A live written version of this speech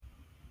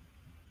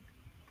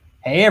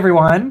Hey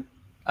everyone.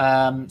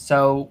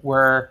 So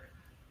we're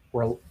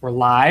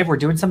live. We're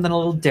doing something a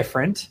little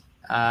different,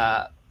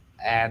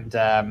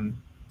 and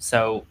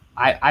so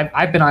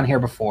I've been on here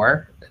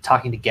before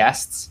talking to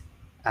guests,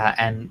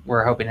 and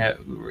we're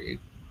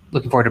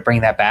looking forward to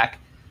bringing that back.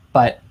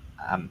 But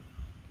um,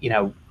 you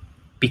know,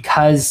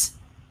 because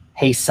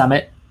Hey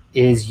Summit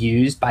is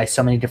used by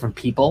so many different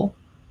people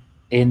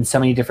in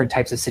so many different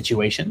types of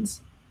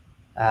situations,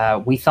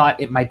 we thought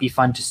it might be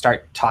fun to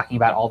start talking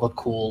about all the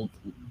cool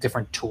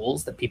different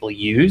tools that people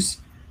use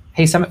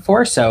Hey Summit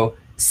for. So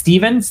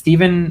Steven,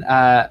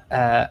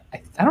 I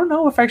don't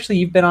know if actually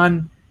you've been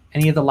on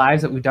any of the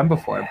lives that we've done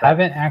before. I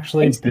haven't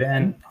actually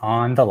been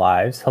on the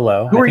lives.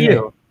 Hello. Who are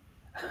you?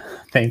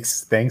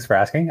 Thanks for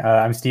asking.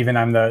 I'm Steven.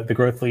 I'm the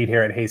growth lead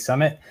here at Hey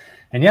Summit.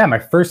 And yeah, my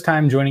first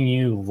time joining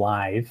you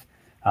live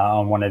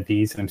on one of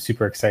these, and I'm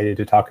super excited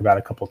to talk about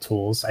a couple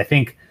tools. I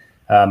think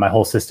my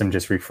whole system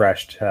just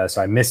refreshed,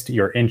 so I missed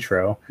your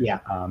intro. Yeah.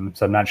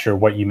 So I'm not sure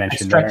what you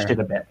mentioned. I stretched it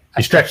a bit.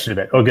 You stretched it a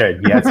bit. Oh,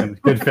 good. Yeah, some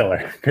good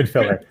filler. Good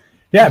filler.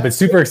 Yeah, but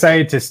super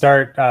excited to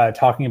start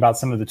talking about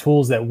some of the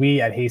tools that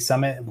we at Hey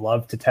Summit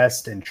love to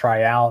test and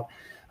try out.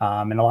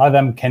 And a lot of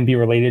them can be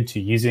related to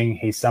using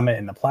Hey Summit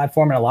in the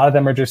platform. And a lot of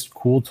them are just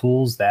cool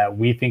tools that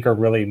we think are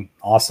really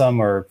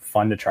awesome or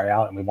fun to try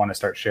out. And we want to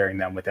start sharing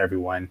them with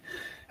everyone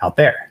out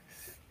there.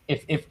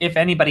 If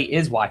anybody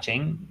is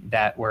watching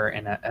that we're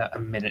in a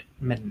minute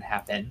and a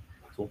half in,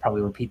 so we'll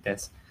probably repeat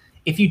this.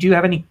 If you do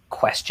have any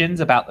questions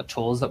about the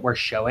tools that we're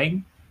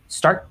showing,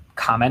 start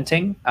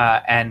commenting,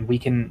 and we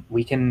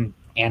can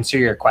answer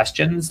your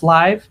questions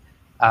live.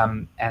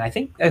 And I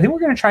think we're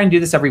going to try and do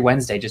this every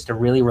Wednesday, just a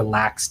really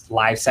relaxed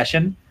live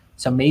session.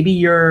 So maybe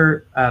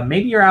you're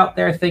out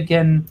there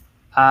thinking,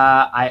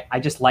 I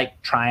just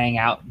like trying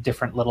out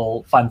different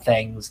little fun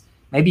things.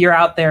 Maybe you're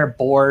out there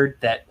bored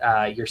that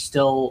you're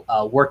still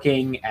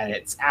working and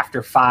it's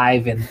after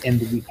 5 in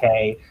the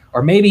UK,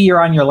 or maybe you're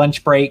on your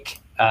lunch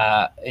break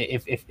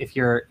if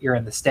you're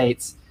in the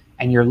States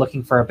and you're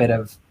looking for a bit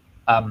of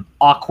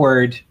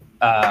awkward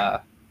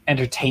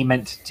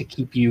entertainment to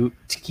keep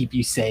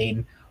you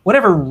sane.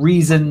 Whatever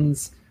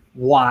reasons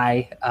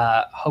why,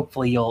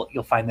 hopefully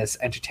you'll find this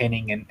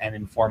entertaining and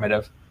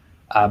informative.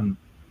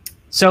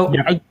 So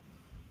yeah.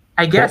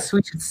 I guess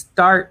we should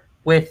start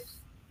with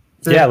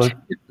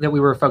that we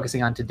were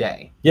focusing on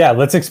today. Yeah,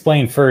 let's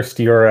explain first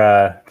your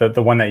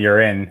the one that you're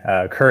in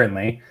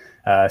currently,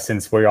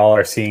 since we all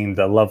are seeing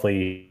the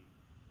lovely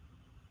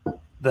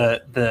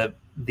the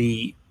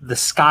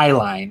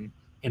skyline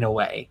in a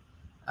way.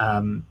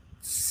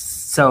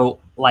 So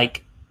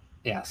like,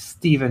 yeah,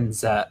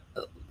 Steven's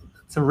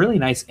it's a really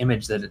nice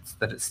image that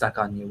it's stuck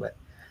on you with.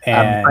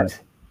 And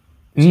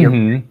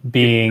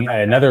being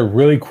another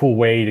really cool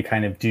way to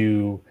kind of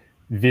do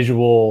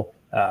visual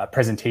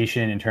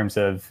presentation in terms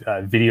of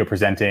video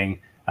presenting,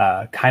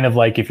 kind of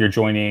like if you're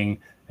joining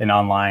an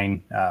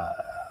online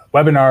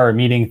webinar or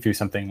meeting through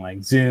something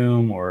like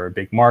Zoom or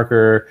Big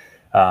Marker,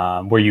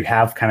 where you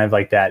have kind of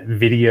like that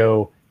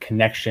video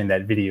connection,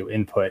 that video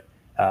input,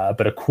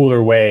 but a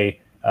cooler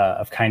way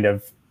of kind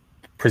of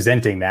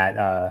presenting that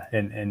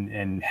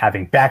and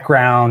having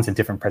backgrounds and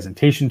different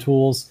presentation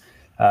tools.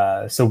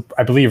 So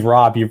I believe,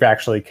 Rob, you've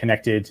actually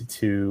connected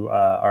to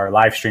our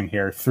live stream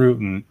here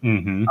through.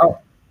 Oh,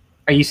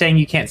 are you saying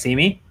you can't see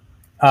me?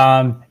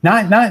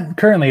 Not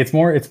currently. It's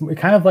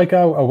kind of like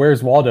a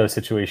Where's Waldo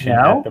situation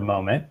at the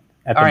moment.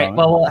 All right.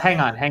 Well, hang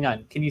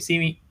on. Can you see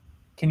me?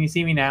 Can you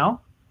see me now?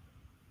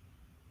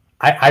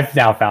 I've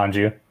now found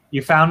you.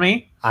 You found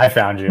me? I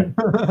found you.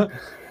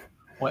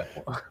 What?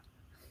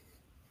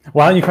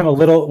 Why don't you come a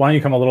little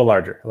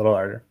larger? A little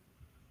larger.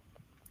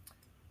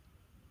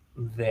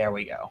 There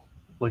we go.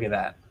 Look at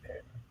that.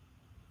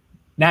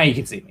 Now you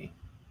can see me.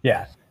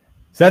 Yeah.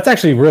 So that's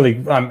actually really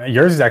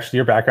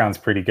your background's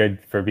pretty good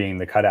for being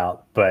the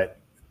cutout, but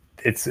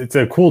it's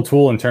a cool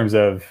tool in terms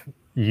of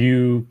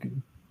you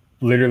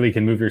literally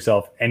can move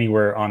yourself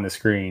anywhere on the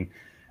screen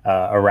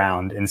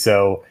around. And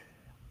so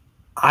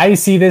I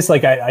see this,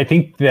 like, I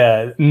think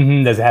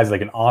has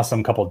like an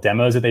awesome couple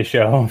demos that they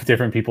show of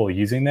different people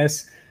using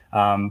this.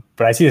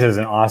 But I see this as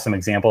an awesome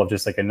example of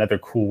just like another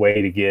cool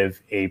way to give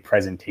a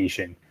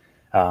presentation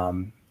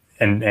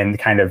and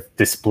kind of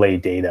display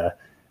data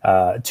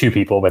to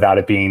people without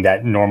it being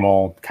that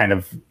normal kind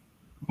of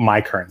my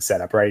current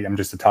setup, right? I'm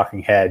just a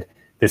talking head.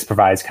 This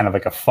provides kind of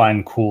like a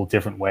fun, cool,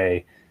 different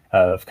way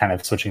of kind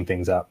of switching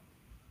things up.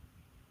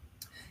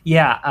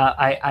 Yeah,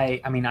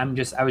 I mean, I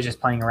was just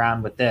playing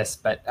around with this,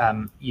 but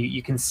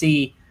you can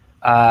see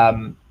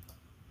a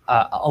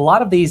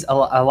lot of these,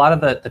 a lot of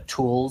the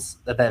tools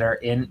that are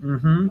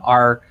in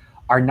are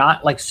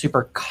not like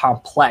super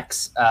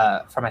complex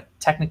from a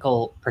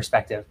technical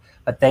perspective,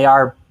 but they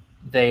are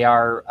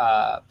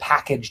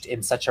packaged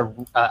in such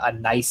a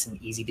nice and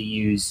easy to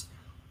use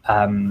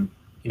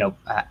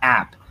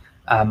app,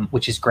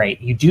 which is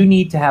great. You do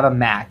need to have a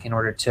Mac in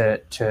order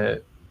to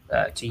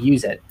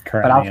use it.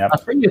 Currently, but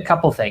I'll show you a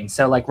couple things.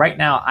 So like right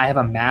now I have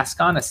a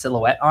mask on, a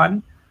silhouette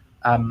on.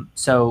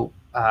 So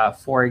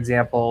for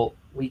example,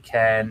 I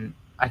can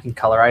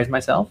colorize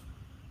myself.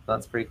 So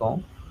that's pretty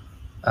cool.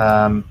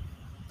 Um,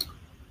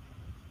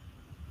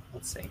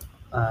 let's see.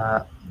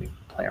 Let me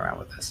play around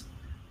with this.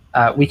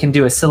 We can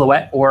do a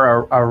silhouette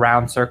or a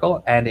round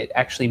circle, and it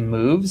actually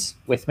moves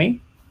with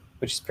me,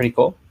 which is pretty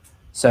cool.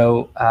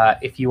 So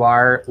if you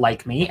are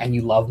like me and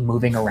you love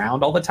moving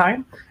around all the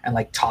time and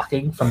like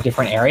talking from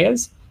different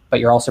areas, but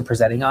you're also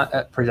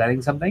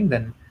presenting something,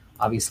 then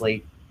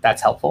obviously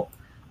that's helpful.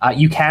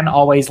 You can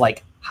always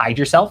like hide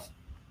yourself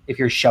if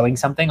you're showing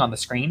something on the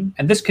screen,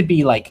 and this could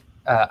be like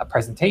a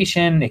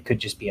presentation. It could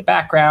just be a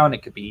background.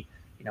 It could be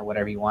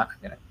whatever you want.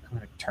 I'm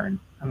gonna turn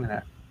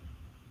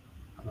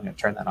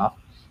that off.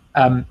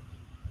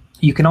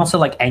 You can also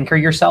like anchor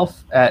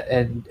yourself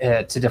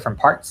to different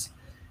parts.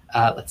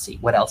 Let's see,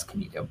 what else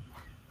can you do?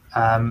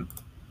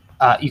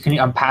 You can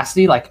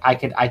opacity. Like I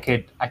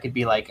could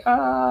be like,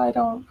 I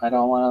don't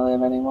want to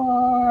live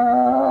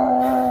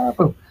anymore.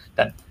 Boom,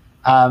 done.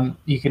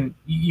 You can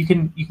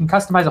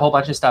customize a whole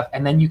bunch of stuff,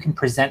 and then you can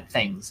present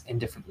things in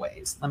different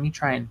ways. Let me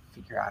try and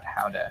figure out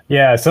how to.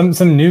 Yeah, some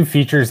new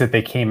features that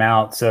they came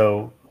out.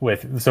 So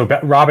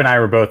Rob and I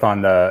were both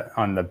on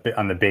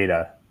the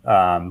beta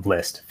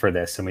list for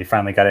this, and we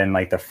finally got in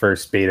like the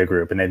first beta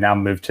group, and they've now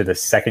moved to the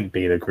second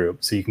beta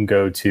group. So you can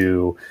go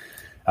to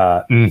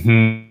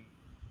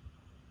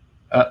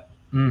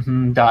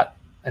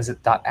is it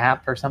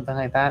 .app or something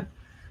like that?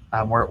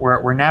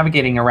 We're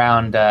navigating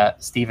around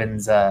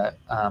Steven's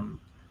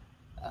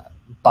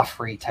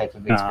buffery type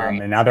of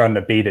experience. And now they're on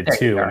the beta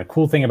 2. And the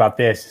cool thing about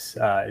this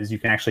is you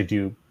can actually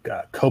do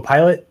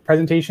Copilot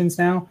presentations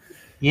now.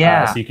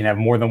 Yeah. So you can have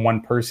more than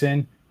one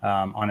person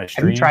on a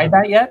stream. Have you tried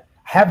that yet?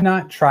 Have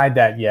not tried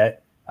that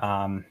yet.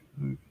 I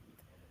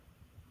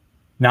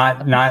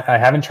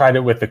haven't tried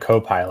it with the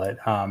Copilot.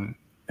 And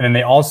then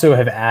they also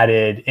have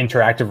added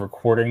interactive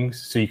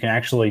recordings, so you can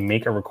actually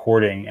make a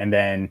recording and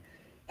then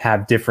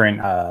have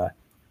different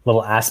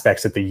little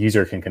aspects that the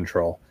user can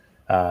control.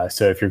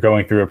 So if you're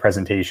going through a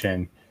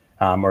presentation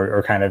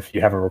or kind of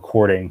you have a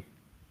recording,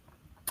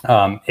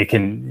 it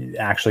can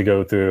actually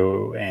go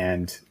through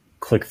and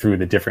click through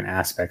the different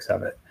aspects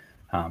of it,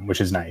 which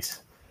is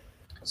nice.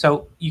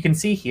 So you can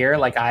see here,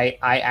 like I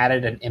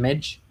added an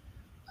image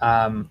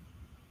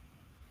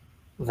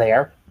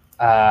there.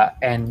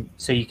 And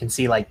so you can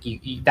see like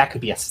that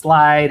could be a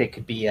slide. It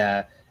could be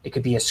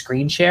a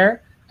screen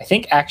share. I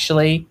think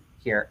actually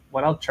here,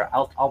 what I'll try,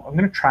 I'm going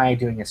to try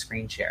doing a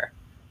screen share.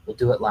 We'll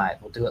do it live.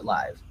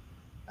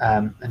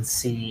 And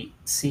see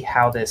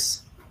how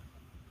this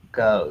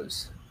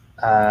goes.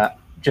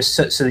 Just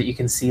so that you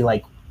can see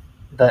like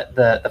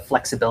the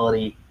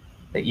flexibility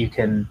that you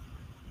can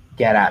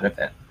get out of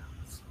it.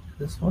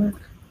 Does this work?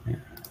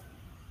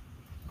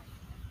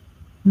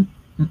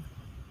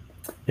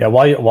 Yeah,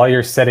 while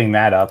you're setting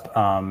that up,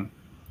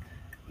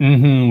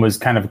 was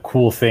kind of a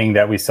cool thing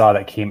that we saw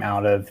that came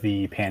out of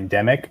the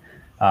pandemic.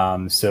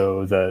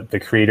 So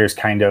the creators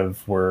kind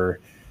of were,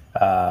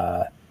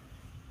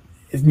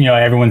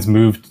 everyone's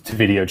moved to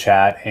video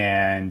chat,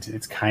 and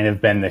it's kind of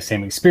been the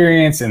same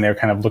experience, and they're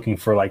kind of looking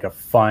for like a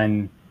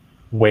fun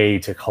way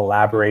to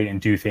collaborate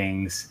and do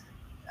things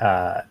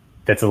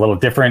that's a little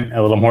different,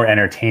 a little more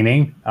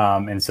entertaining.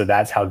 And so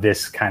that's how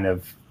this kind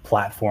of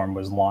platform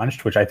was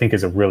launched, which I think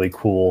is a really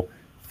cool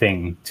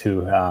thing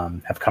to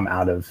have come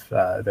out of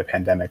the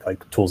pandemic,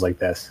 like tools like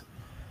this.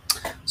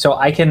 So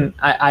I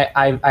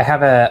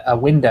have a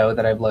window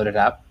that I've loaded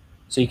up,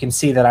 so you can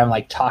see that I'm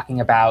like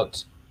talking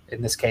about,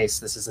 in this case,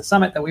 this is a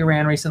summit that we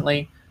ran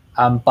recently,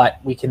 but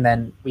we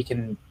can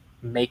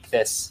make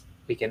this,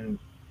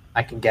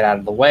 I can get out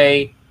of the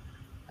way,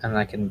 and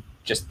I can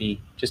just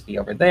be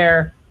over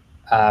there.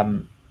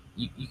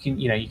 You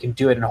can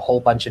do it in a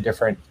whole bunch of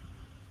different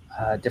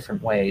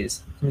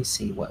ways. Let me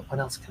see, what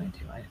else can I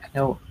do? I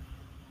know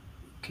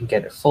can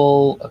get it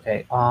full,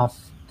 okay,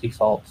 off,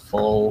 default,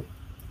 full.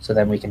 So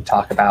then we can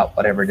talk about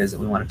whatever it is that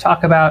we want to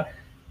talk about.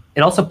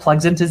 It also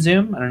plugs into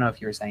Zoom. I don't know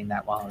if you were saying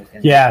that while I was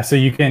in. Yeah, so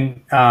you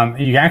can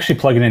actually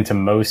plug it into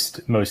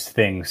most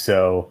things.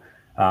 So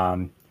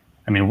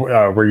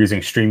we're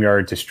using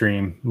StreamYard to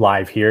stream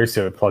live here,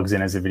 so it plugs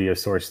in as a video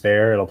source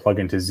there. It'll plug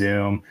into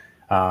Zoom.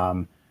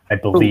 I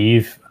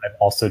believe I've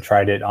also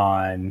tried it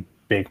on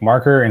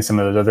BakeMarker and some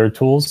of those other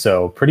tools.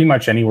 So pretty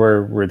much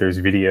anywhere where there's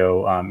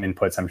video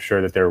inputs, I'm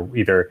sure that they're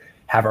either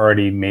have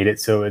already made it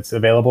so it's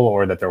available,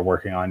 or that they're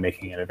working on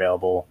making it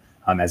available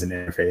as an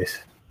interface.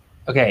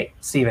 Okay,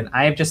 Steven,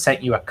 I have just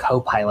sent you a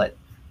Copilot.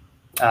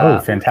 Oh,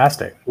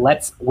 fantastic!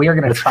 We're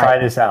going to try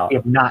this out.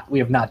 We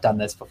have not done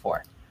this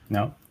before.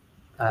 No.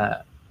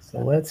 So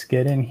let's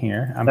get in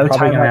here. I'm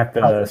probably going to have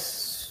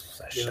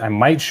to. I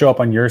might show up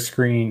on your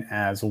screen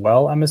as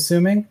well, I'm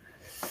assuming.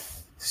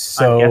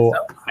 So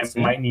I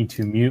might need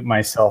to mute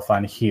myself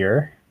on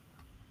here.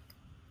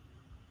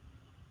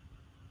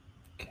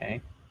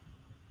 Okay.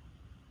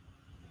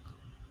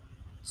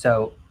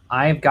 So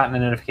I've gotten a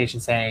notification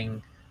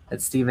saying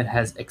that Steven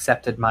has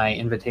accepted my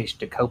invitation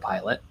to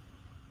Copilot.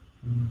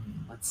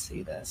 Let's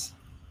see this.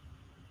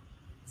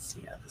 Let's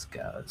see how this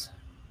goes.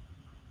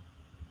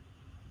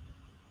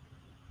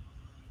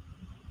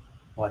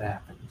 What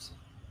happens?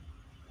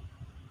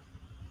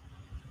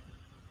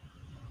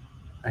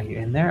 Are you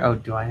in there? Oh,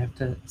 do I have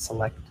to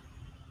select?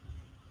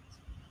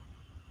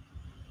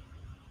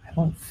 I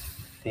don't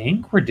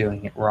think we're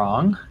doing it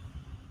wrong.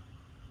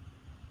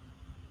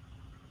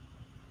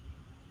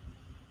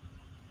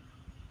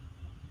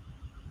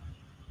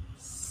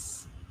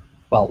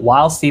 Well,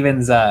 while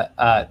Steven's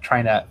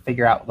trying to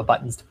figure out the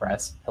buttons to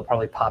press, he'll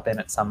probably pop in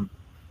at some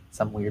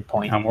weird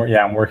point. I'm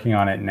working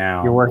on it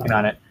now. You're working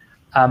on it.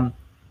 The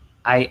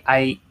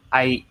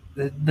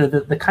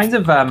kinds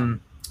of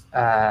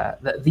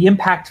the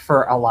impact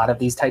for a lot of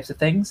these types of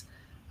things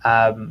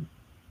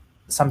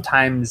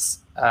sometimes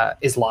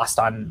is lost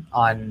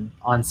on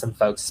some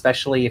folks,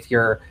 especially if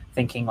you're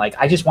thinking like,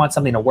 I just want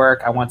something to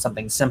work. I want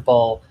something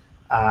simple.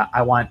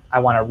 I want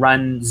to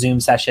run Zoom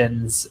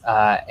sessions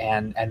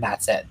and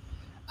that's it.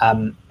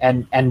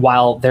 And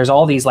while there's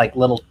all these like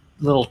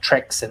little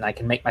tricks, and I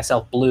can make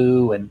myself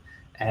blue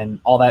and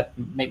all that,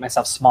 make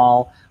myself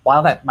small,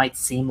 while that might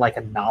seem like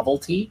a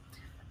novelty,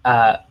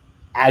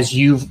 as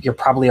you're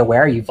probably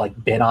aware, you've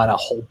like been on a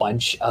whole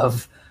bunch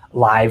of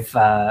live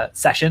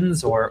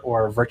sessions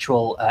or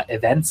virtual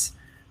events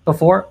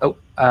before.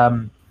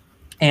 And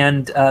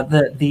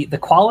the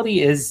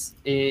quality is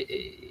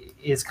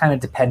kind of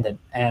dependent,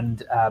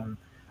 and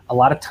a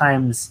lot of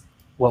times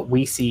what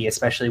we see,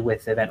 especially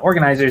with event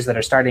organizers that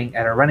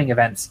are running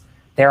events,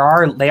 they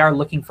are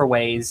looking for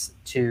ways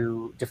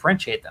to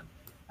differentiate them.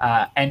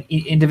 And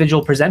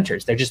individual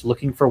presenters, they're just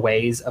looking for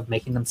ways of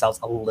making themselves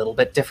a little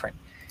bit different.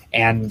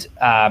 And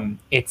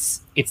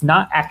it's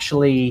not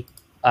actually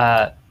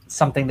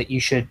something that you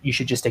should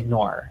just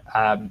ignore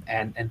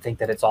and think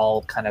that it's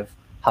all kind of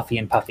huffy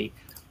and puffy.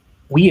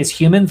 We as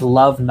humans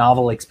love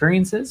novel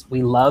experiences.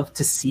 We love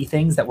to see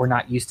things that we're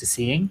not used to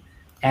seeing.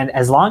 And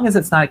as long as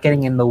it's not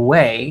getting in the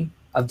way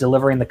of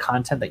delivering the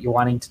content that you're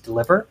wanting to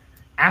deliver,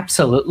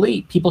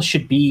 absolutely, people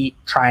should be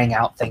trying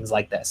out things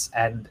like this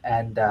and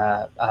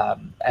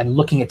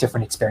looking at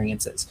different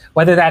experiences,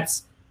 whether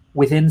that's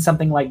within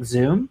something like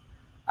Zoom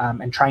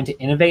and trying to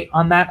innovate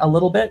on that a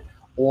little bit,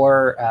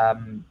 or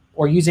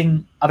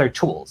using other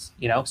tools.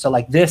 So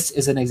like this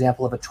is an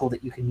example of a tool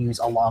that you can use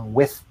along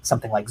with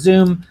something like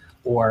Zoom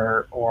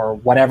or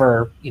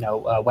whatever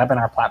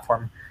webinar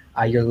platform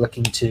you're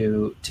looking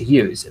to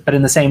use. But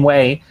in the same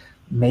way,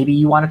 maybe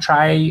you want to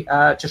try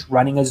just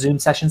running a Zoom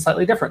session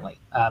slightly differently,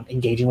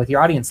 engaging with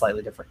your audience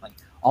slightly differently.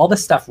 All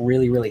this stuff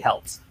really, really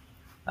helps.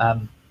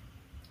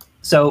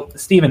 So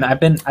Steven, I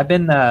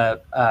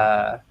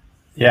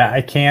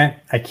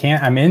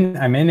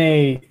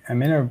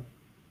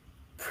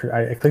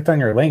clicked on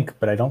your link,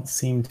 but I don't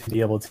seem to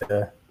be able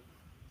to.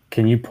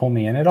 Can you pull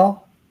me in at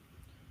all?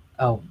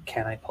 Oh,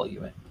 can I pull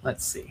you in?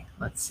 Let's see.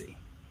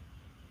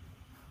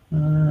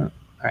 All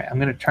right, I'm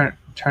going to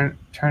turn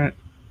it.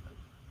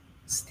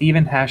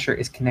 Steven Hasher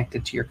is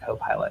connected to your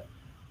Copilot.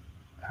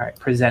 All right,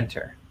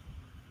 presenter.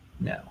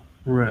 No.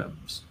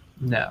 Rooms.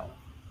 No.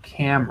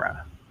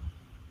 Camera.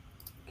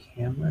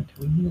 Do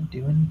we need to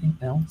do anything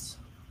else?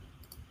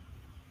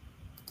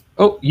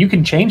 Oh, you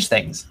can change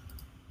things.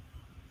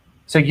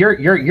 So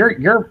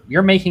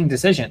you're making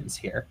decisions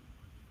here.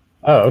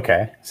 Oh,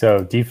 okay.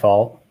 So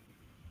default.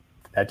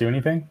 Did that do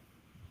anything?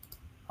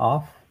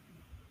 Off?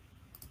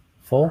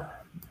 Full?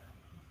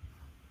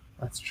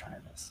 Let's try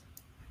this.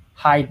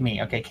 Hide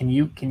me. Okay, can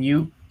you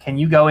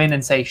go in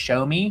and say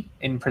show me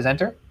in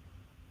presenter?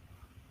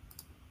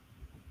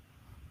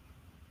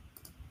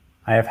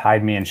 I have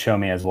hide me and show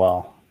me as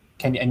well.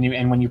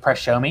 And when you press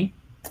show me?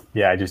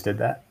 Yeah, I just did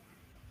that.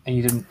 And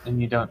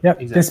you don't. Yep.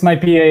 This might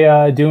be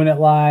a doing it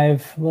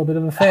live, a little bit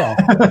of a fail.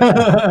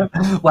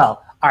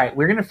 Well, all right,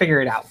 we're gonna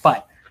figure it out.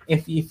 But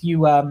if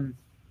you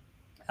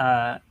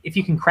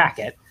can crack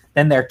it,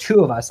 then there are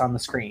two of us on the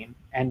screen,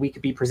 and we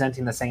could be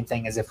presenting the same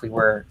thing as if we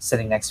were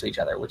sitting next to each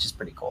other, which is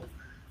pretty cool.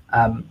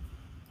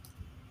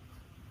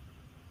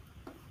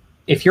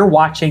 If you're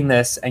watching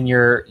this and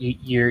do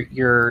you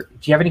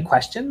have any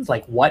questions?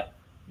 Like what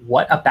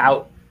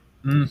about?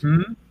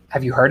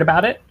 Have you heard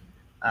about it?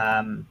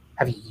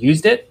 Have you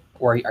used it,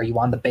 or are you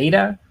on the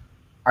beta?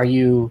 Are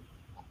you,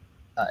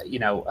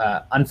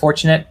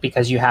 unfortunate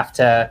because you have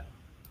to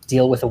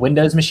deal with a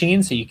Windows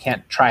machine, so you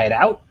can't try it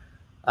out?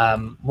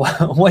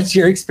 What's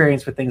your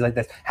experience with things like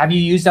this? Have you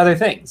used other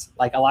things?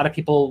 Like a lot of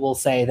people will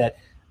say that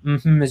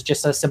is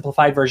just a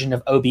simplified version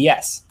of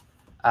OBS,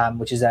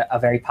 which is a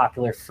very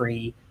popular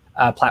free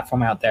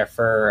platform out there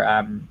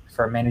for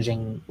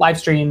managing live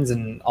streams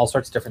and all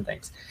sorts of different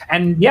things.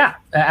 And yeah,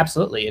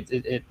 absolutely,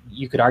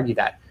 you could argue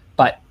that,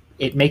 but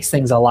it makes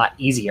things a lot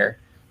easier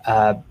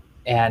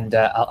and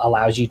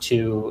allows you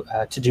to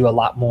do a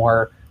lot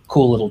more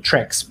cool little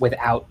tricks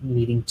without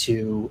needing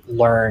to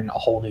learn a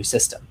whole new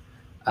system.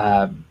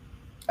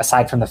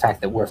 Aside from the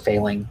fact that we're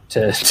failing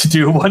to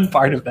do one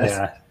part of this.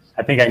 Yeah,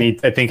 I think I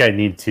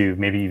need to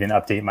maybe even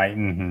update my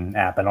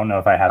app. I don't know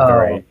if I have the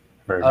right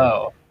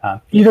version.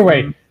 Either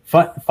way,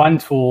 fun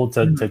tool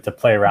to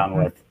play around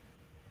with.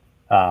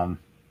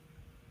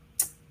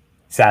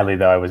 Sadly,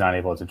 though, I was not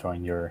able to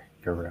join your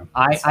room.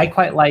 I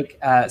quite like.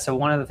 So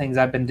one of the things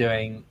I've been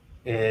doing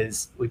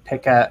is we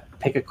pick a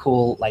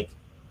cool, like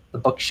the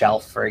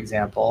bookshelf, for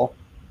example,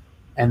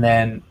 and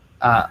then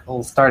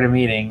we'll start a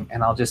meeting,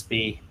 and I'll just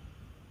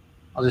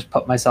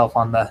put myself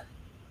on the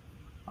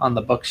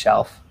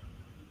bookshelf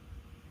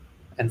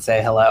and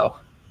say hello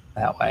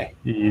that way.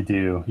 You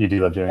do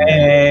love doing that.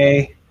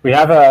 Hey. We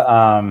have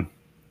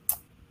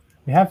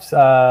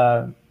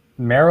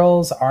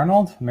Marley's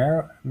Arnold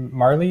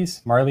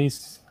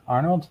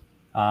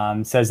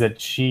says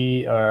that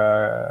she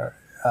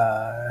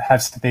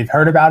they've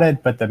heard about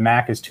it, but the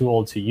Mac is too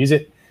old to use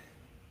it.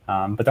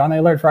 But they're on the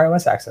alert for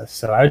iOS access.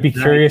 So I would be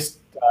curious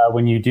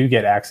when you do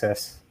get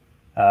access,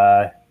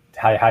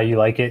 how you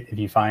like it, if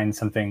you find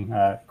something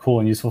cool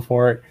and useful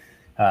for it.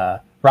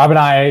 Rob and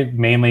I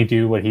mainly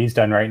do what he's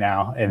done right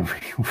now, and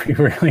we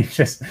really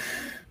just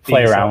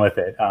play around with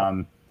it.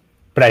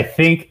 But I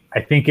think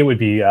it would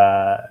be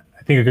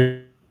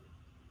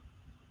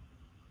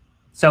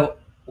So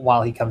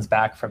while he comes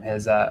back from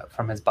his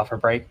buffer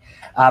break,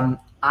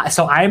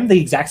 so I'm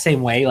the exact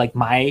same way. Like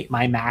my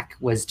Mac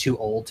was too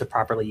old to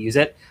properly use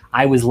it.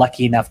 I was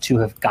lucky enough to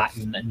have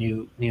gotten a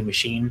new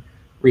machine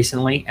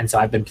recently, and so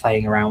I've been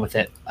playing around with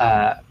it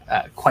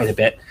quite a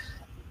bit.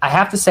 I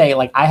have to say,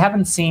 like, I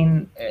haven't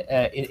seen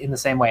in the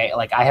same way.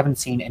 Like, I haven't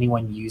seen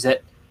anyone use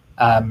it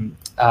in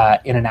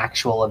an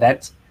actual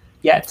event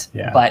yet.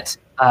 Yeah. But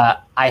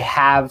I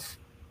have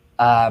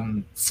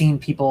seen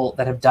people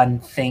that have done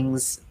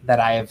things that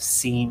I have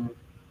seen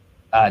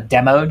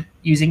demoed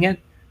using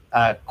it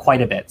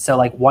quite a bit. So,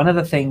 like, one of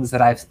the things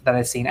that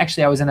I've seen.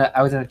 Actually, I was in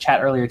a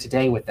chat earlier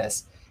today with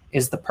this.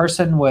 Is the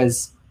person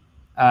was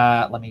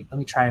let me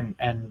try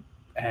and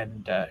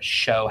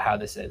show how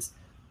this is.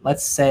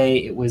 Let's say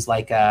it was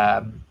like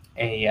a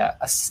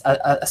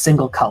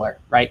single color,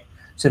 right?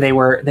 So they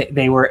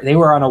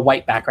were on a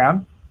white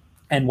background,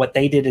 and what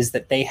they did is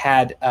that they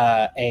had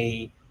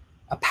a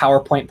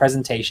PowerPoint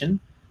presentation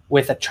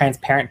with a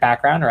transparent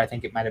background, or I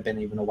think it might have been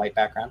even a white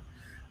background,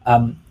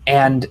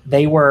 and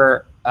they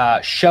were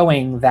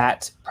showing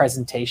that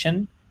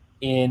presentation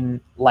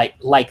in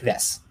like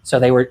this. So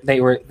they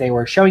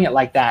were showing it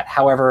like that.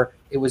 However,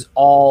 it was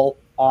all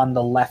on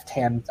the left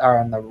hand or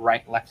on the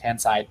right left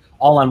hand side,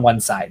 all on one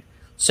side.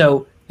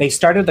 So they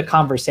started the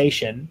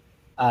conversation,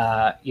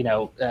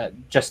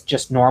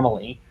 just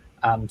normally,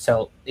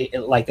 so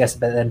like this.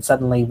 But then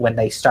suddenly, when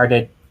they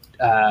started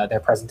their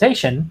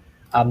presentation,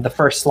 the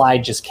first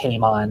slide just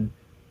came on,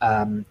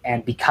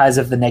 and because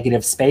of the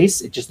negative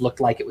space, it just looked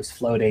like it was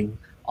floating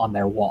on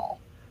their wall.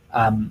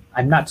 I'm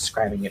not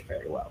describing it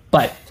very well,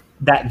 but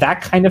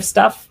that kind of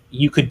stuff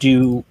you could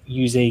do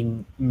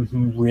using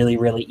really,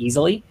 really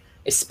easily,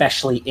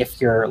 especially if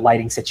your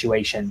lighting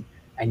situation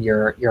and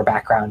your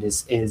background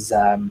is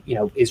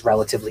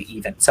relatively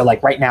even. So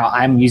like right now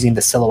I'm using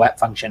the silhouette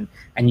function,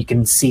 and you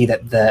can see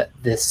that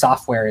the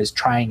software is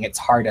trying its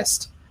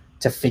hardest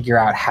to figure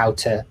out how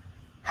to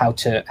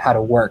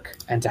work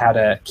and how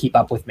to keep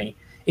up with me.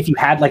 If you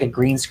had like a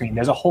green screen,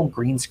 there's a whole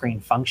green screen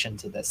function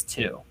to this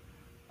too.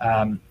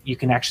 You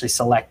can actually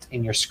select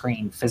in your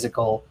screen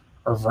physical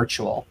or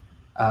virtual.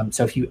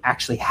 So if you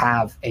actually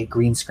have a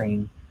green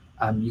screen,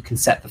 you can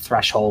set the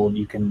threshold.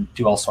 You can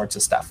do all sorts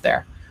of stuff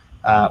there,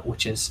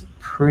 which is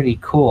pretty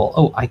cool.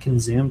 Oh, I can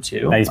zoom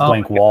too. Nice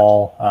blank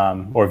wall,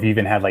 or if you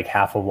even had like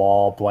half a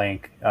wall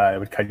blank, it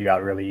would cut you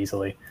out really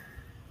easily.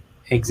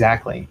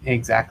 Exactly.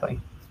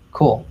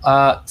 Cool.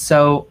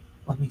 So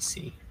let me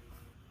see.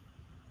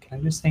 Can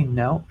I just say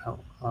no? Oh,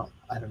 well,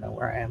 I don't know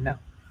where I am now.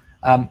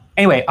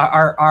 Anyway,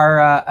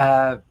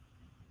 our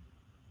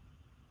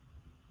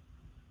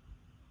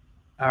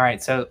all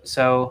right.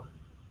 So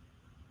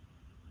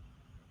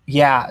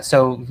yeah.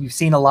 So you've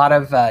seen a lot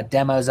of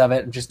demos of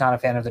it. I'm just not a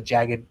fan of the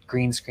jagged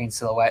green screen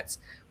silhouettes,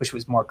 which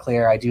was more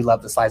clear. I do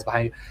love the slides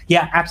behind you.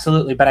 Yeah,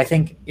 absolutely. But I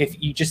think if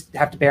you just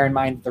have to bear in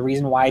mind the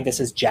reason why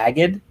this is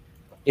jagged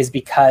is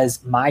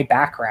because my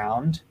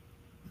background.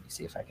 Let me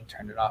see if I can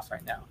turn it off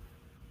right now.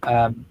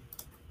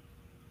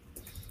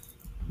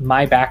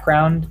 My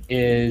background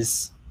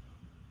is.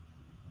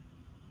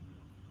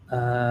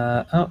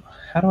 How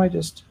do I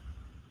just?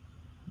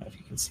 I don't know if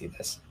you can see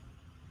this.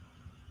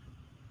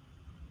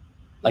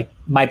 Like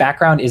my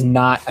background is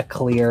not a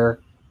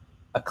clear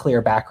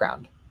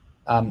background.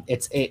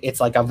 It's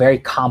like a very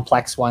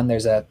complex one.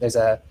 There's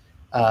a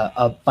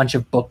bunch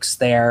of books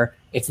there.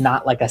 It's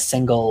not like a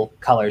single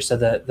color. So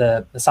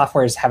the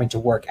software is having to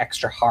work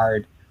extra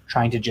hard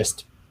trying to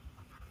just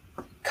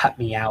cut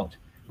me out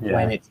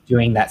when it's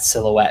doing that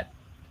silhouette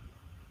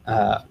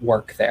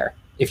work there.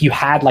 If you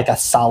had like a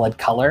solid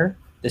color,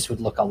 this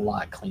would look a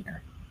lot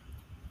cleaner.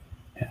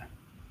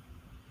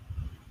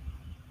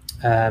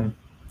 Yeah.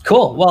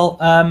 Cool. Well,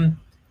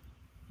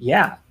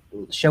 yeah.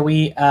 Shall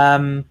we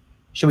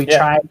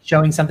try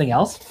showing something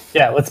else?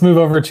 Yeah, let's move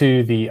over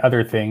to the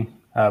other thing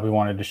we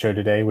wanted to show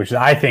today, which is,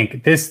 I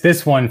think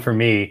this one for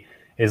me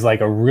is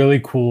like a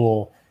really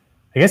cool,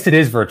 I guess it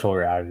is virtual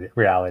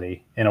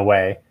reality in a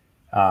way.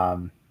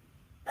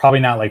 Probably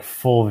not like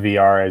full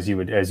VR as you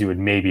would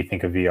maybe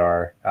think of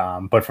VR,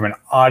 but from an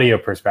audio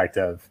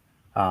perspective,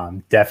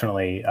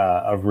 definitely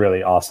a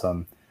really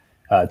awesome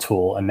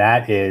tool, and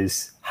that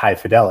is High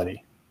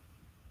Fidelity.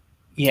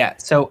 Yeah.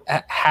 So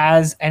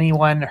has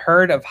anyone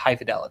heard of High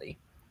Fidelity?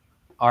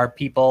 Are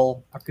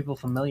people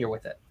familiar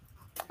with it?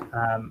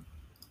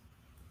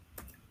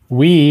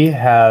 We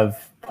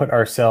have put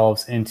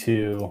ourselves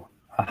into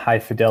a high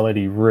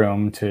fidelity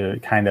room to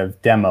kind of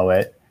demo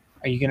it.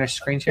 Are you going to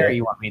screen share, or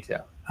you want me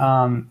to?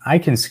 I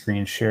can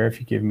screen share if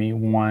you give me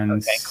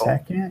one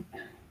second.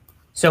 Cool.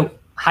 So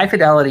high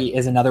fidelity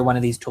is another one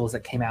of these tools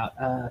that came out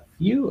at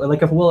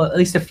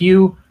least a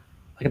few,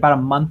 like about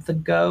a month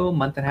and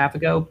a half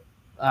ago.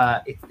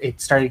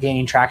 It started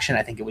gaining traction.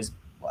 I think it was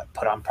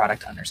put on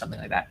Product Hunt or something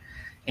like that.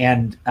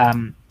 And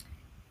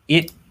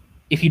if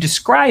you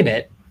describe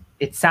it,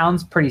 it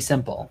sounds pretty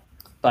simple,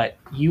 but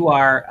you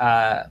are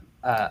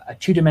a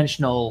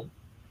two-dimensional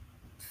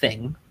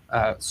thing,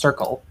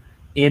 circle,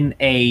 in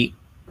a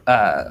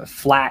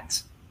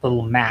flat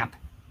little map,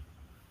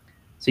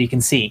 so you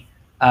can see,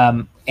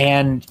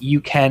 and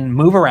you can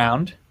move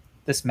around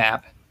this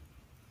map.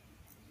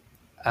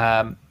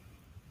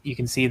 You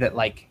can see that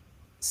like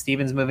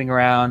Steven's moving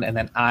around, and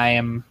then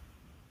I'm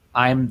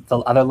the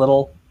other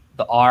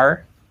the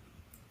R.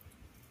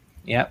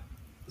 Yep.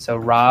 So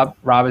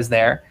Rob is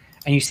there,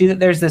 and you see that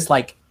there's this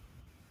like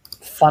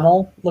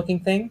funnel looking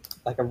thing,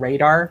 like a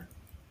radar.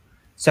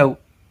 So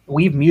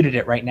we've muted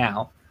it right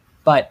now,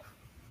 but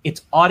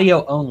it's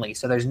audio only,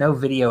 so there's no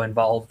video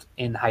involved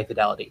in high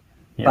fidelity.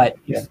 Yeah, but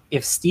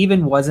if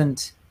Steven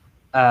wasn't,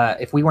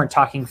 if we weren't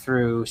talking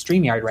through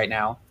StreamYard right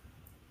now,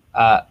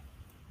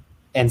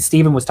 and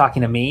Steven was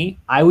talking to me,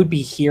 I would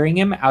be hearing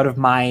him out of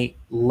my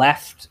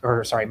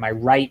my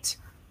right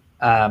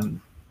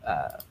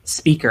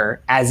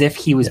speaker as if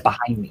he was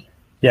behind me.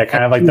 Yeah,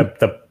 kind of like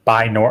the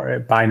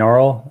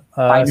binaural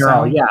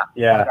sound.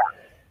 Yeah.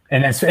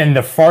 And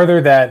the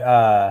farther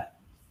that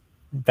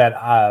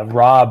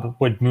Rob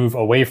would move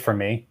away from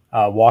me,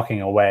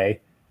 walking away,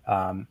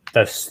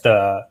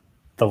 the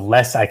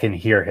less I can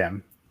hear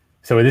him.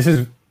 So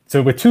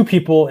with two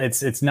people,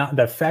 it's not,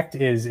 the effect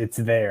is it's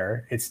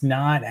there. It's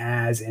not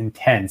as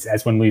intense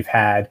as when we've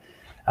had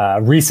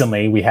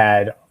recently. We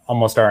had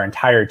almost our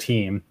entire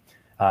team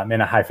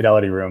in a high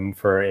fidelity room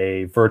for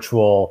a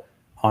virtual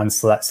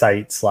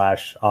on-site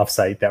 /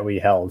 off-site that we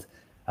held.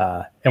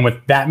 And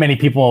with that many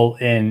people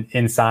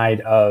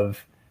inside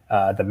of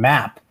the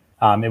map,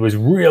 it was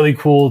really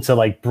cool to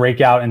like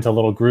break out into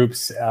little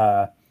groups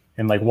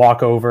and like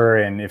walk over.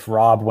 And if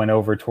Rob went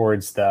over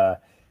towards the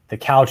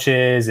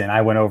couches and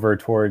I went over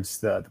towards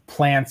the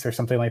plants or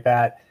something like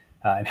that,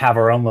 and have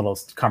our own little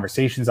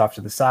conversations off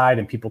to the side,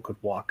 and people could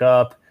walk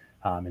up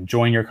and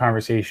join your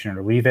conversation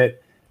or leave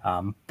it.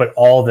 But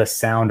all the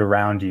sound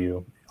around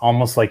you,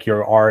 almost like you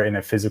are in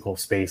a physical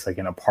space, like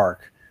in a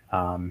park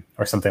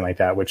or something like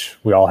that, which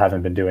we all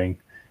haven't been doing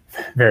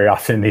very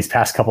often these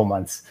past couple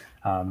months.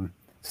 So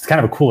it's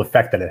kind of a cool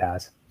effect that it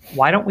has.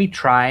 Why don't we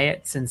try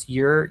it, since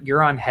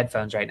you're on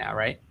headphones right now,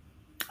 right?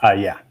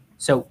 Yeah.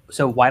 So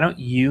why don't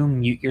you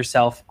mute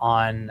yourself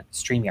on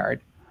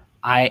StreamYard,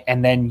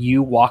 and then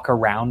you walk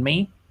around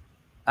me,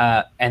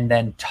 and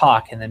then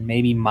talk, and then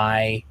maybe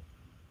my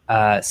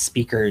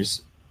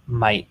speakers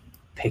might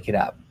pick it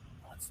up.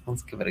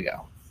 Let's give it a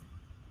go.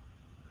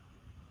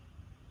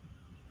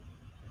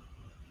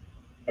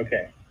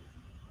 Okay.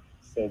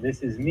 So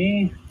this is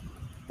me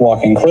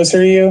walking closer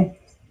to you.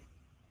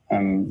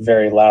 I'm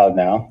very loud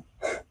now.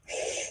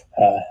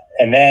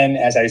 And then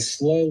as I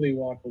slowly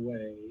walk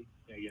away,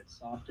 I get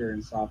softer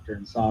and softer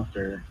and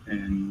softer,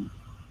 and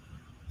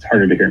it's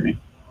harder to hear me.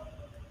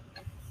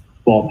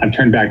 Well, I've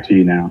turned back to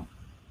you now.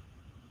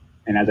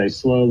 And as I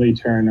slowly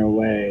turn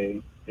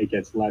away, it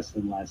gets less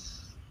and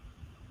less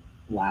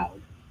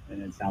loud,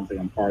 and it sounds like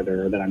I'm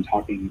farther, or that I'm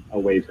talking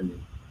away from you.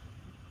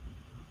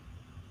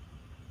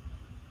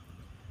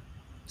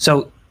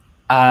 So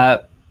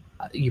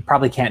you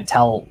probably can't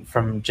tell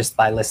from just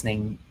by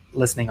listening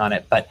on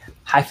it, but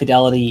high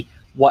fidelity,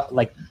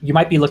 you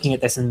might be looking at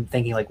this and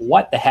thinking like,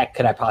 what the heck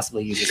could I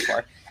possibly use this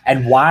for?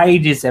 And why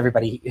does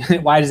everybody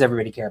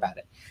care about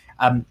it?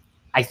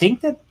 I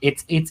think that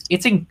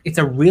it's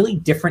a really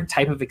different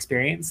type of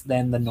experience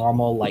than the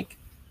normal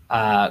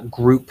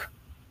group,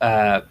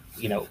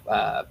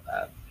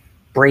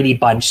 Brady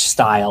Bunch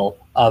style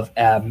of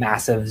a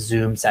massive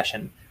Zoom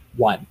session.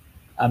 One.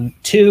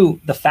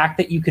 Two, the fact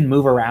that you can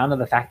move around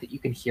and the fact that you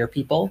can hear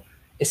people,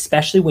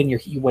 especially when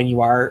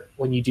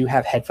you do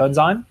have headphones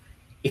on,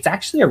 it's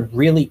actually a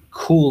really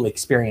cool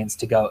experience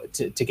to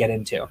get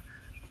into.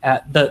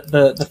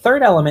 The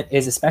third element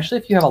is, especially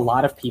if you have a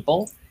lot of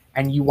people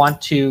and you want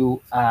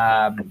to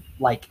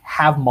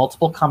have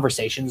multiple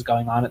conversations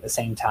going on at the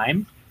same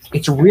time,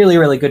 it's really,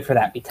 really good for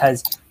that,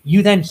 because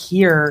you then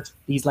hear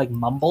these like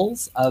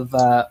mumbles of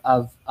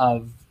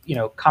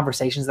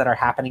conversations that are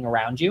happening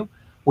around you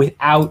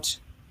without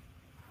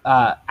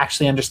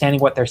actually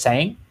understanding what they're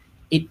saying.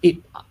 It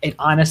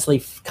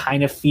honestly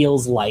kind of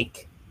feels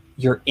like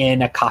you're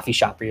in a coffee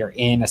shop or you're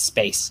in a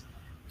space.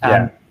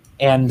 And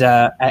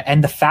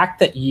the fact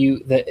that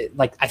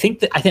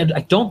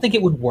I don't think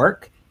it would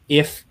work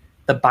if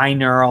the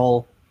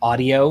binaural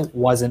audio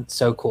wasn't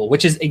so cool,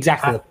 which is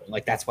exactly the point.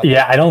 Like that's what.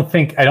 Yeah, I don't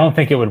think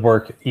it would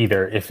work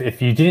either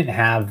if you didn't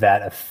have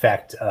that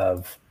effect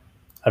of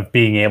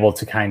being able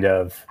to kind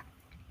of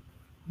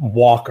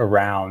walk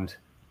around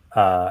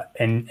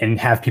and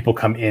have people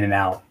come in and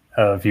out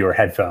of your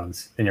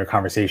headphones in your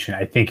conversation,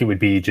 I think it would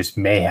be just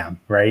mayhem,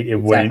 right? It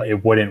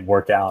wouldn't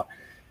work out.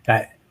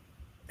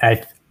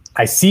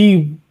 I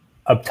see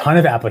a ton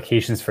of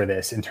applications for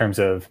this in terms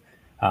of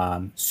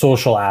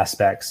social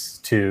aspects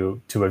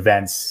to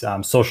events,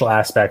 social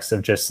aspects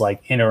of just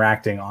like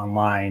interacting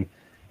online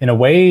in a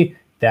way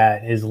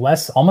that is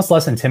almost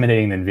less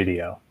intimidating than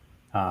video.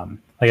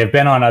 Like I've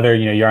been on other,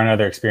 you're on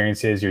other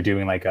experiences, you're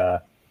doing like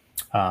a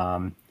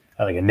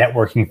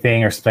networking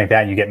thing or something like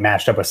that, and you get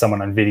matched up with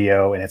someone on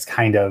video, and it's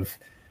kind of,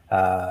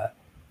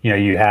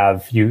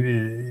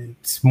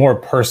 it's more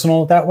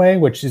personal that way,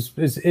 which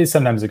is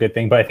sometimes a good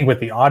thing. But I think with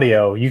the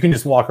audio, you can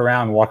just walk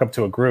up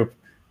to a group,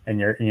 and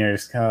you're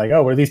just kind of like,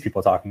 oh, what are these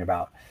people talking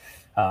about?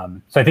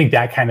 So I think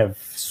that kind of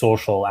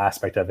social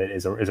aspect of it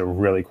is a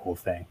really cool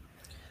thing.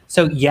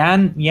 So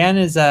Yan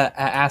is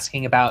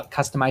asking about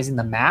customizing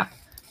the map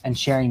and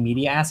sharing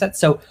media assets.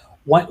 So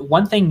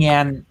one thing,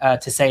 Yan,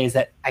 to say is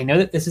that I know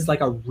that this is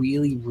like a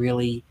really,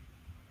 really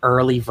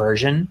early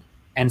version,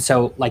 and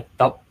so like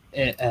the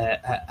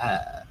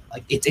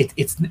like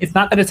it's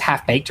not that it's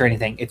half baked or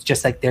anything. It's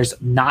just like there's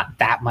not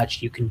that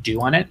much you can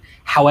do on it.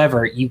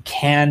 However, you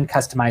can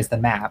customize the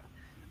map,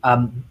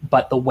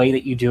 but the way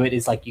that you do it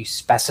is like you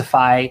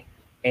specify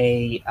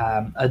the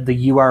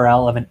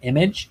URL of an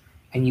image,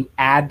 and you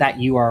add that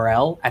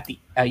URL at the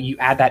you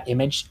add that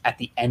image at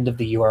the end of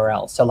the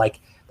URL. So like,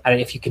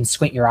 if you can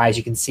squint your eyes,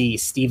 you can see,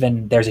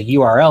 Stephen, there's a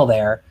URL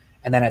there.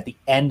 And then at the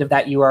end of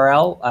that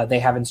URL, they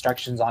have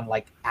instructions on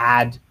like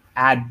add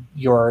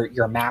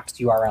your maps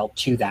URL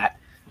to that.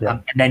 Yeah.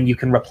 And then you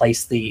can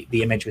replace the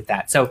image with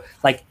that. So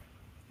like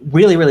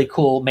really, really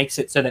cool, makes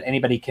it so that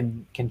anybody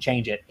can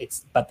change it.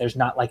 But there's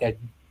not like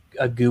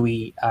a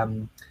GUI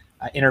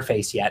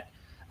interface yet.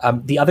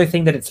 The other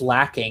thing that it's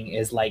lacking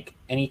is like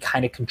any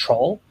kind of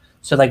control.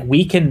 So like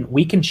we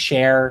can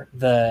share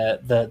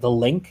the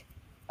link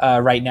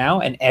right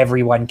now, and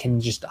everyone can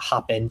just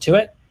hop into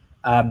it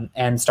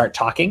and start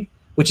talking,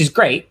 which is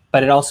great.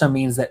 But it also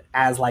means that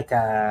as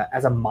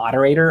a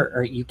moderator,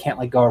 or you can't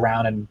like go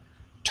around and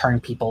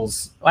turn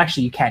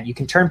actually you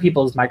can turn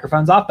people's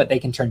microphones off, but they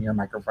can turn your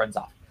microphones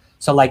off.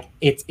 So like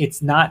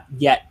it's not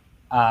yet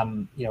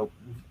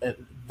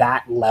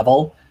that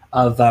level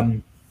of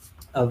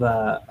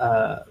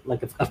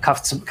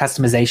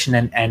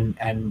customization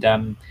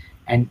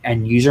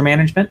and user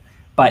management,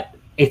 but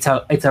it's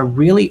a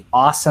really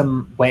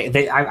awesome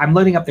way. I'm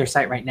loading up their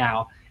site right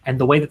now, and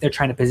the way that they're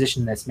trying to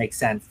position this makes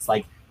sense. It's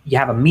like you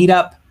have a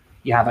meetup,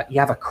 you have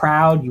a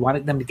crowd, you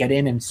wanted them to get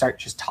in and start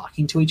just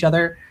talking to each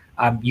other.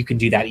 You can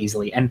do that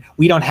easily, and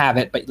we don't have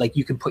it, but like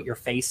you can put your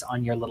face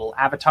on your little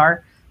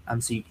avatar,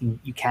 so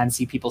you can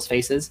see people's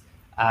faces.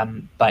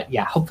 But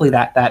yeah, hopefully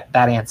that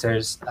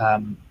answers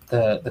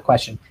the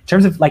question. In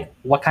terms of like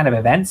what kind of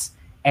events,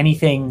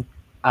 anything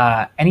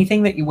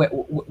that you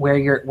where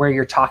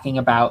you're talking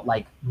about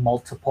like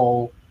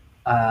multiple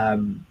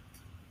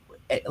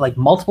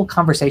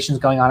conversations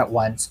going on at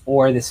once,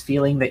 or this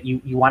feeling that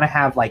you want to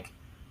have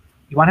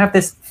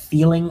this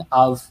feeling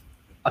of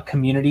a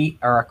community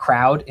or a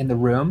crowd in the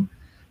room.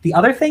 The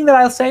other thing that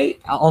I'll say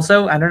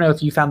also, I don't know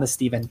if you found this,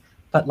 Stephen,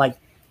 but like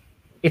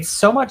it's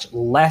so much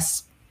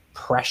less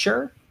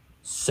pressure,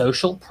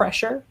 social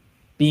pressure,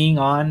 being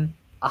on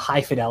a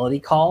high fidelity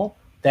call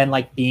than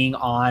like being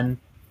on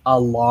a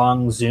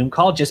long Zoom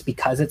call, just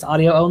because it's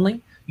audio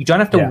only. You don't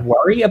have to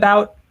worry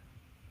about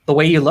the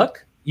way you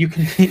look. You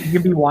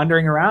can be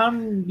wandering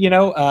around, you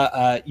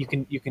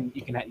can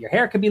your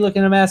hair could be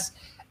looking a mess.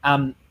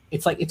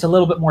 It's like it's a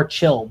little bit more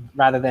chilled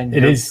rather than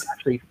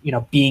actually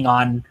being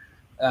on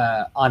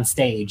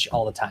stage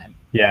all the time.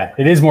 Yeah,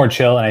 it is more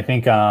chill, and I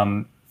think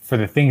for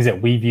the things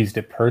that we've used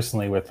it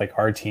personally with like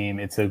our team,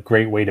 it's a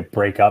great way to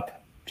break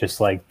up just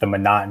like the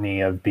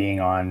monotony of being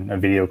on a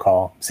video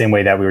call. Same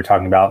way that we were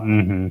talking about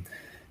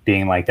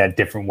being like that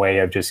different way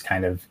of just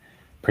kind of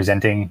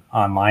presenting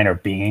online or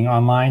being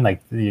online,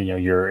 like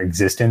your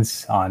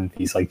existence on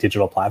these like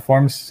digital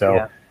platforms.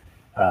 So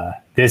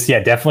this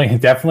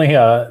definitely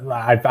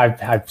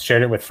I've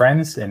shared it with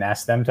friends and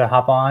asked them to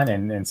hop on,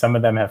 and some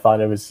of them have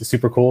thought it was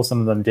super cool, some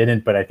of them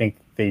didn't, but I think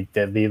they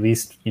at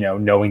least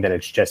knowing that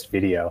it's just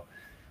video,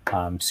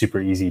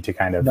 super easy to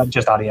kind of not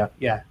just audio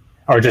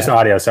or just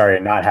audio, sorry,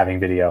 and not having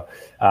video.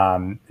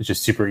 It's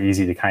just super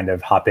easy to kind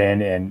of hop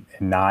in and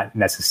not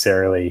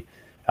necessarily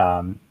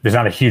there's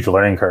not a huge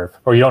learning curve,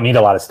 or you don't need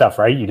a lot of stuff,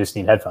 right? You just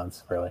need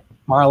headphones, really.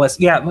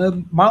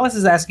 Marlis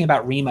is asking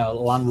about Remo,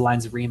 along the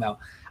lines of Remo.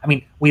 I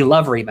mean, we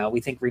love Remo.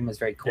 We think Remo is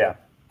very cool. Yeah.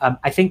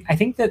 I think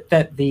that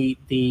the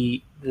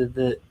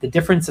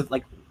difference of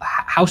like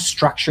how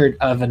structured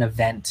of an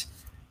event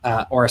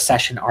or a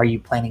session are you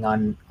planning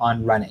on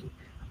running?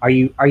 Are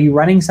you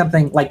running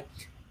something like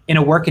in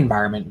a work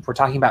environment? If we're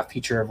talking about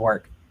future of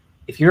work,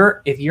 if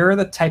you're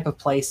the type of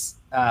place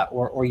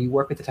or you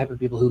work with the type of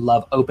people who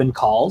love open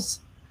calls,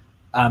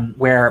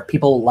 where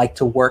people like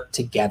to work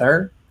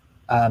together,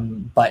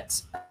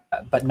 but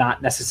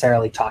not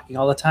necessarily talking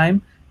all the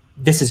time,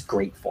 this is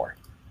great for.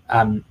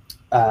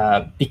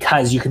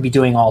 because you can be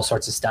doing all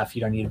sorts of stuff.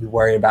 You don't need to be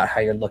worried about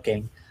how you're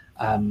looking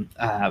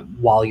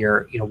while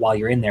you're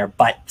in there.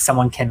 But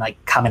someone can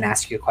like come and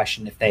ask you a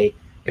question if they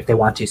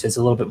want to. So it's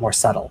a little bit more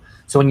subtle.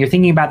 So when you're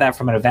thinking about that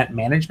from an event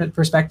management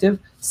perspective,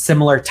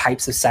 similar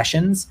types of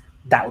sessions,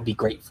 that would be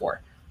great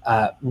for.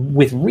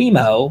 With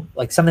Remo,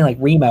 like something like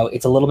Remo,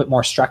 it's a little bit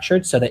more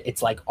structured so that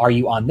it's like, are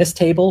you on this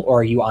table or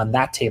are you on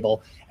that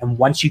table? And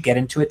once you get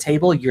into a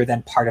table, you're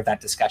then part of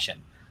that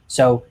discussion.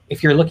 So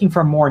if you're looking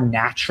for more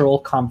natural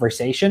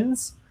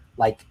conversations,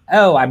 like,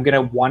 oh, I'm going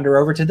to wander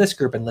over to this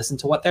group and listen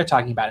to what they're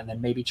talking about and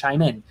then maybe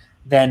chime in,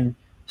 then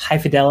High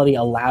Fidelity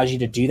allows you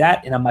to do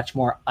that in a much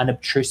more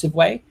unobtrusive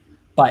way.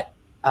 But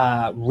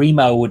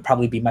Remo would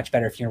probably be much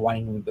better if you're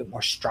wanting a bit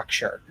more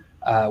structure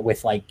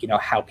with like,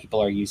 how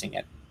people are using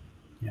it.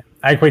 Yeah.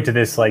 I equate to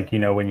this like,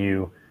 when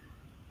you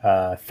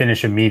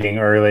finish a meeting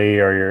early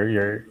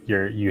or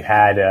you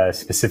had a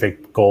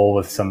specific goal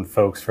with some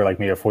folks for like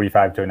maybe a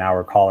 45 to an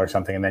hour call or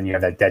something, and then you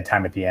have that dead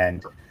time at the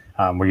end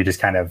where you just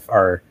kind of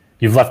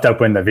you've left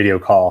open the video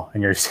call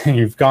and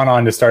you've gone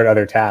on to start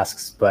other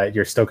tasks, but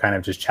you're still kind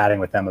of just chatting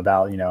with them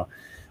about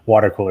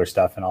water cooler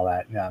stuff and all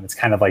that. It's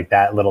kind of like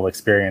that little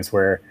experience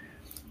where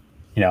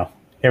here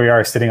we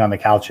are sitting on the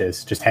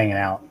couches just hanging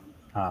out,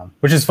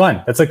 which is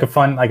fun. That's like a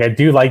fun, like I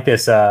do like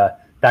this.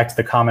 Back to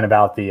the comment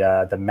about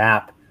the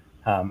map.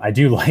 I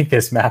do like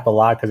this map a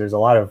lot because there's a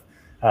lot of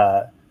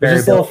there's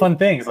just little fun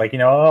things like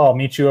I'll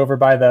meet you over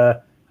by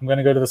I'm going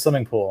to go to the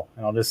swimming pool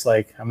and I'm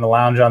going to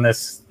lounge on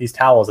these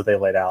towels that they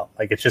laid out.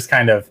 Like it's just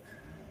kind of,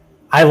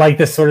 I like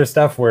this sort of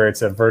stuff where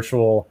it's a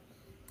virtual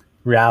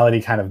reality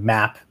kind of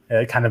map,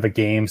 kind of a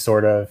game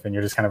sort of, and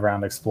you're just kind of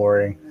around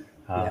exploring.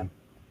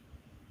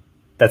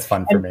 That's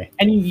fun for me.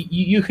 And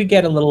you could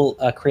get a little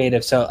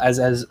creative. So as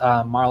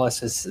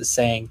Marlis is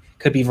saying,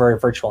 could be for a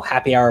virtual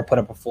happy hour, put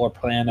up a floor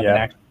plan of an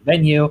actual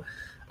venue.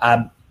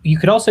 You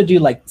could also do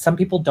like, some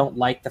people don't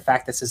like the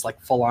fact this is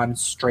like full on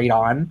straight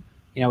on.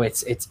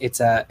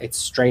 It's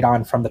straight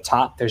on from the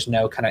top. There's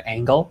no kind of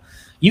angle.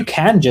 You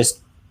can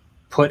just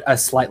put a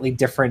slightly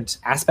different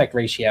aspect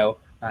ratio.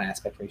 Not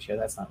aspect ratio.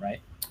 That's not right.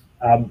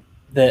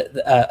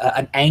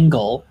 An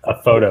angle.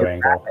 A photo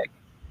angle. Graphic.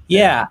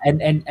 Yeah,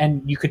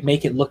 and you could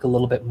make it look a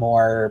little bit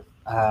more,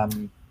 I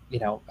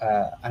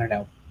don't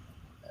know,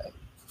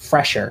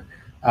 fresher,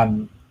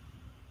 in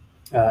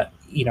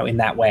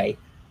that way.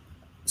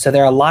 So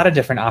there are a lot of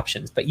different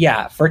options. But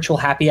yeah, virtual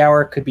happy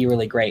hour could be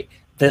really great.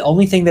 The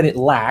only thing that it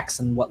lacks,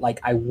 and what like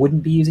I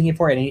wouldn't be using it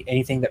for,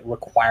 anything that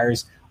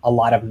requires a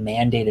lot of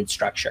mandated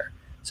structure.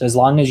 So as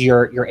long as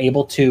you're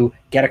able to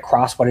get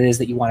across what it is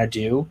that you want to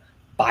do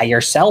by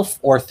yourself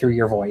or through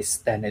your voice,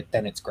 then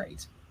it's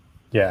great.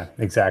 Yeah,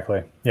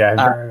 exactly. Yeah,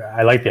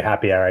 I like the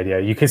happy hour idea.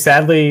 You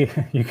cannot play the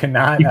piano. You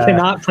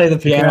cannot play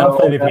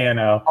the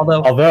piano.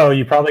 Although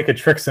you probably could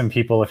trick some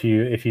people if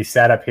you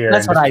sat up here and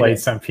just played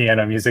some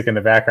piano music in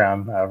the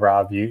background.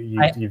 Rob,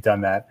 you've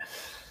done that.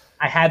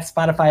 I had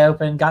Spotify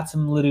open, got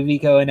some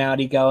Ludovico and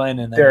Audi going,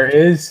 and then there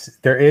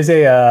is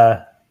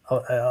a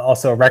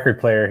also a record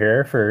player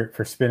here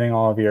for spinning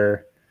all of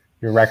your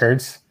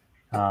records,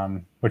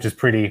 which is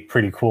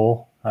pretty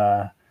cool.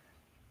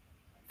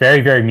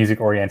 Very, very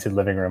music-oriented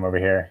living room over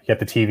here. You got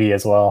the TV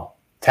as well.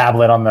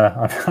 Tablet on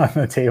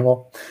the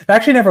table. I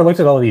actually never looked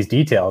at all of these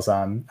details.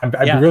 I'm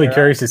really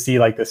curious to see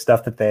like the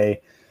stuff that they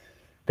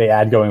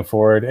add going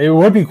forward. It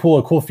would be cool.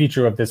 A cool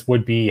feature of this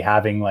would be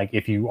having like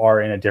if you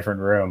are in a different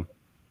room,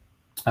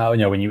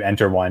 when you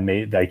enter one,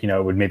 it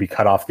would maybe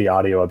cut off the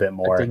audio a bit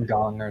more. A ding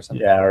dong or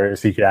something. Yeah, or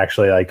so you could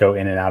actually like go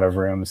in and out of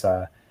rooms.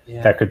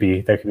 That could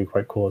be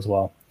quite cool as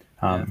well.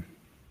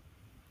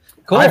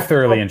 Cool. I've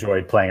thoroughly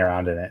enjoyed playing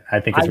around in it. I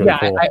think it's really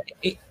cool.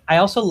 I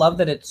also love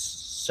that it's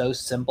so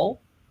simple,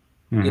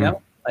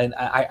 and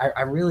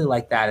I really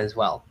like that as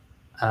well.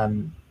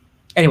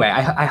 Anyway,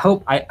 I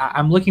hope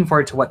I'm looking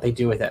forward to what they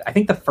do with it. I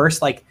think the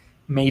first like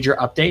major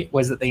update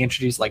was that they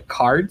introduced like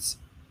cards,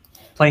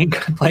 playing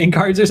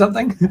cards or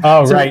something.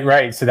 Oh, so,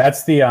 right. So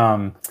that's the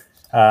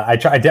I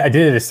did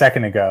it a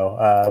second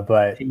ago,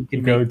 but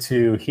you go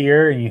to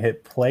here and you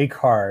hit play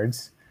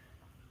cards.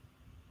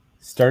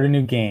 Start a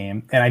new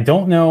game, and I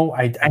don't know.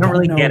 I don't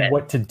really know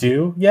what to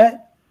do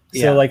yet.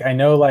 Yeah. So like I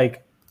know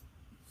like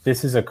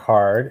this is a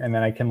card, and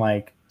then I can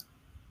like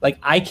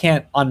I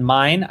can't on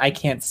mine. I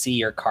can't see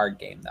your card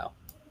game though.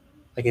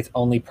 Like it's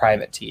only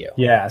private to you.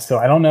 Yeah. So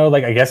I don't know.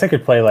 Like I guess I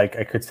could play I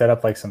could set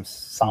up like some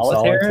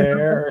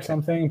solitaire or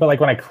something. But like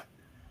when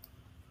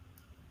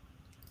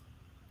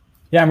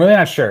I'm really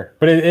not sure.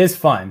 But it is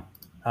fun.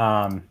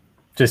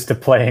 Just to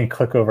play and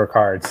click over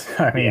cards.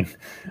 I mean,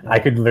 I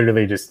could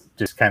literally just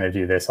kind of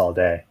do this all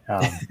day in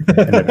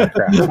the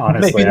background.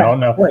 Honestly, I don't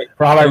know,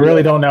 Rob. I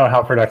really don't know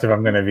how productive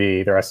I'm going to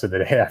be the rest of the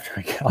day after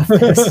I get off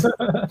this.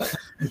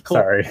 Cool.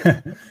 Sorry.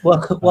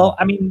 Well,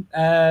 I mean,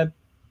 I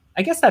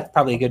guess that's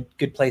probably a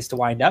good place to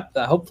wind up.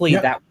 Hopefully,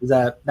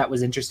 that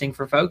was interesting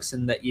for folks,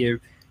 and that you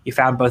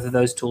found both of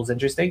those tools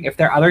interesting. If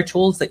there are other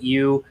tools that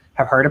you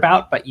have heard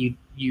about, but you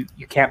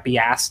can't be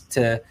asked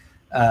to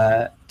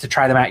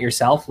try them out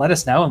yourself, let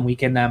us know, and we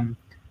can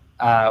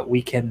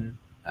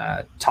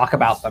talk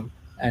about them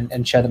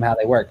and show them how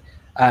they work.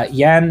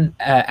 Yan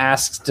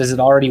asks, does it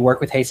already work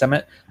with Hey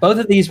Summit? Both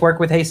of these work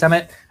with Hey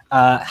Summit.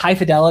 High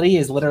Fidelity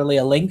is literally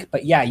a link,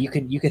 but yeah, you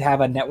could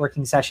have a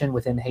networking session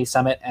within Hey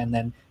Summit and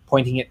then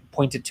point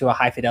it to a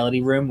High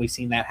Fidelity room. We've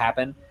seen that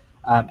happen,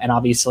 and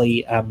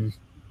obviously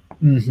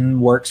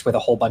works with a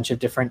whole bunch of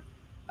different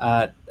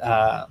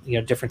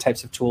different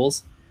types of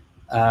tools.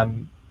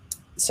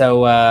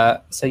 So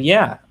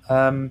yeah.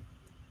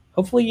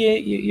 Hopefully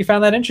you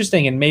found that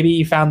interesting, and maybe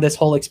you found this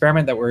whole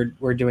experiment that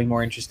we're doing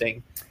more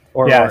interesting.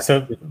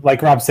 So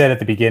like Rob said at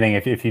the beginning,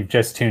 if you've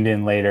just tuned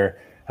in later,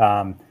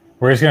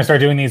 we're just going to start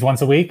doing these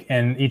once a week,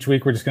 and each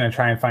week we're just going to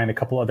try and find a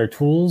couple other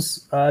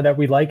tools that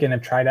we like and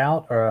have tried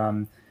out,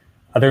 or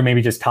other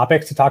maybe just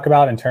topics to talk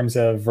about in terms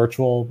of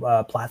virtual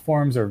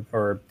platforms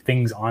or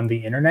things on the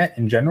internet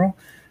in general.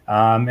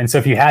 And so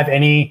if you have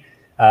any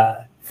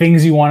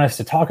things you want us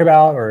to talk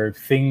about or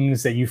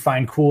things that you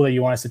find cool that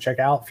you want us to check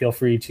out, feel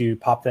free to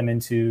pop them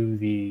into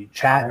the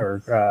chat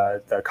or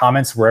the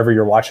comments wherever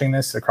you're watching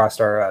this across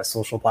our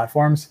social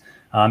platforms.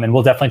 And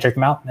we'll definitely check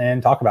them out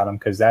and talk about them,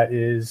 because that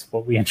is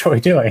what we enjoy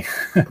doing.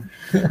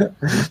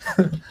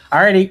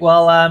 Alrighty.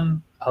 Well, I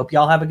hope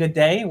y'all have a good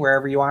day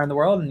wherever you are in the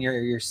world, and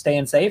you're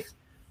staying safe,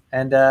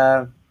 and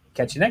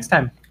catch you next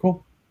time.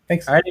 Cool.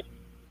 Thanks. Alrighty.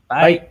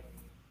 Bye.